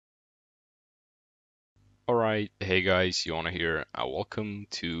Alright, hey guys, Yona here. Welcome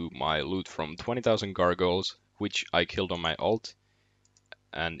to my loot from 20,000 Gargoyles, which I killed on my ult.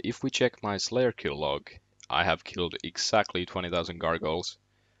 And if we check my Slayer kill log, I have killed exactly 20,000 Gargoyles.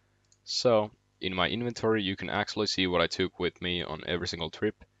 So, in my inventory you can actually see what I took with me on every single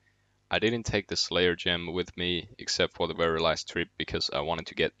trip. I didn't take the Slayer gem with me except for the very last trip because I wanted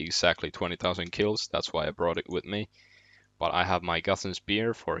to get exactly 20,000 kills, that's why I brought it with me. But I have my Guthans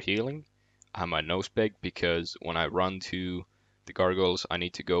spear for healing. I have my nose peg because when I run to the gargoyles, I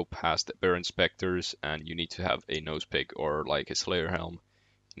need to go past the bear inspectors, and you need to have a nose peg or like a slayer helm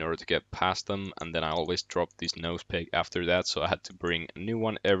in order to get past them. And then I always drop this nose peg after that, so I had to bring a new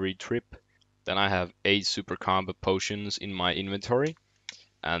one every trip. Then I have 8 super combat potions in my inventory,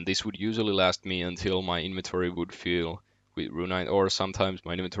 and this would usually last me until my inventory would fill with runite ore. Sometimes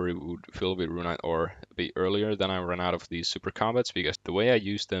my inventory would fill with runite ore a bit earlier than I run out of these super combats, because the way I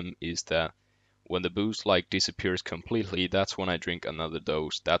use them is that when the boost like disappears completely, that's when I drink another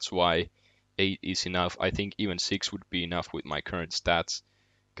dose. That's why 8 is enough. I think even 6 would be enough with my current stats,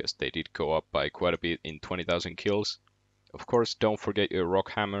 because they did go up by quite a bit in 20,000 kills. Of course, don't forget your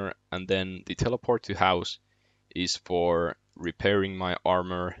rock hammer, and then the teleport to house is for repairing my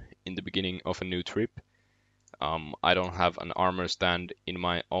armor in the beginning of a new trip. I don't have an armor stand in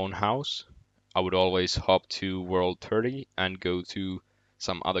my own house. I would always hop to World 30 and go to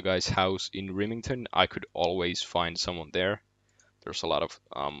some other guy's house in Remington. I could always find someone there. There's a lot of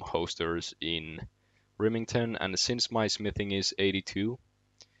hosters in Remington, and since my smithing is 82,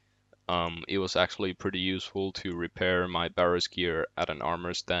 it was actually pretty useful to repair my Barrows gear at an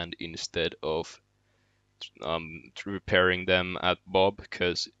armor stand instead of repairing them at Bob,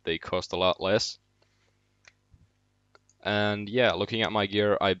 because they cost a lot less. And yeah, looking at my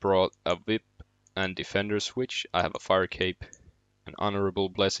gear, I brought a whip and defender switch. I have a fire cape, an honorable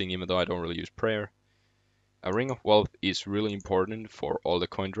blessing, even though I don't really use prayer. A ring of wealth is really important for all the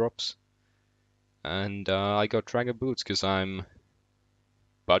coin drops. And I got dragon boots because I'm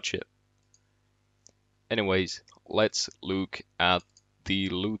budget. Anyways, let's look at the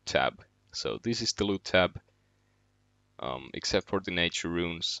loot tab. So this is the loot tab, except for the nature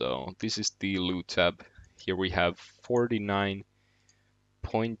runes. So this is the loot tab. Here we have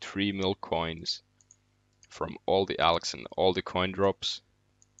 49.3 mil coins from all the alchs and all the coin drops.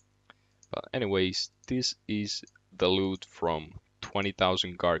 But anyways, this is the loot from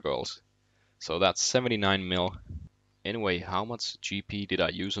 20,000 gargoyles. So that's 79 mil. Anyway, how much GP did I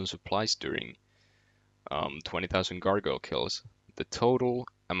use on supplies during 20,000 gargoyle kills? The total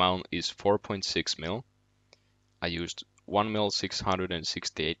amount is 4.6 mil. I used 1 mil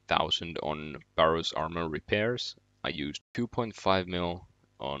 668,000 on Barrow's armor repairs. I used 2.5 mil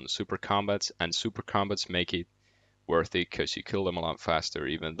on super combats, and super combats make it worth it because you kill them a lot faster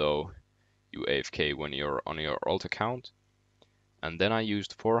even though you AFK when you're on your alt account. And then I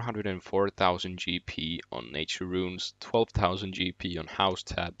used 404,000 GP on nature runes, 12,000 GP on house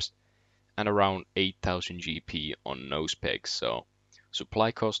tabs, and around 8,000 GP on nose pegs. So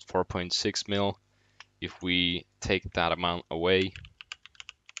supply cost 4.6 mil. If we take that amount away,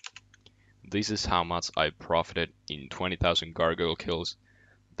 this is how much I profited in 20,000 gargoyle kills.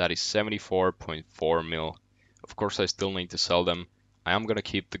 That is 74.4 mil. Of course, I still need to sell them. I am gonna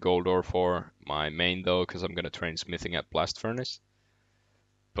keep the gold ore for my main though, because I'm gonna train smithing at blast furnace.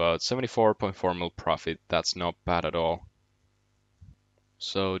 But 74.4 mil profit, that's not bad at all.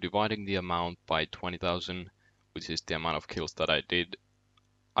 So dividing the amount by 20,000, which is the amount of kills that I did,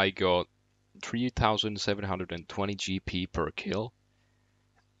 I got 3,720 GP per kill,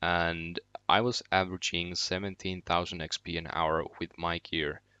 and I was averaging 17,000 XP an hour with my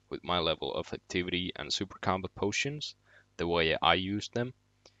gear, with my level of activity and super combat potions, the way I used them.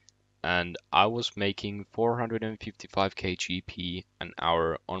 And I was making 455k GP an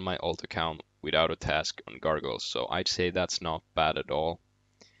hour on my alt account without a task on Gargoyles, so I'd say that's not bad at all.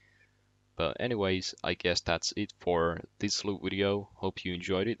 But anyways, I guess that's it for this loot video. Hope you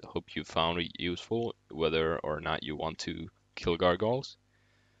enjoyed it, hope you found it useful, whether or not you want to kill Gargoyles.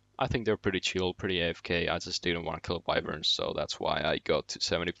 I think they're pretty chill, pretty AFK. I just didn't want to kill Wyverns, so that's why I got to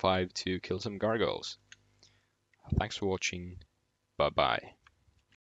 75 to kill some Gargoyles. Thanks for watching, bye bye.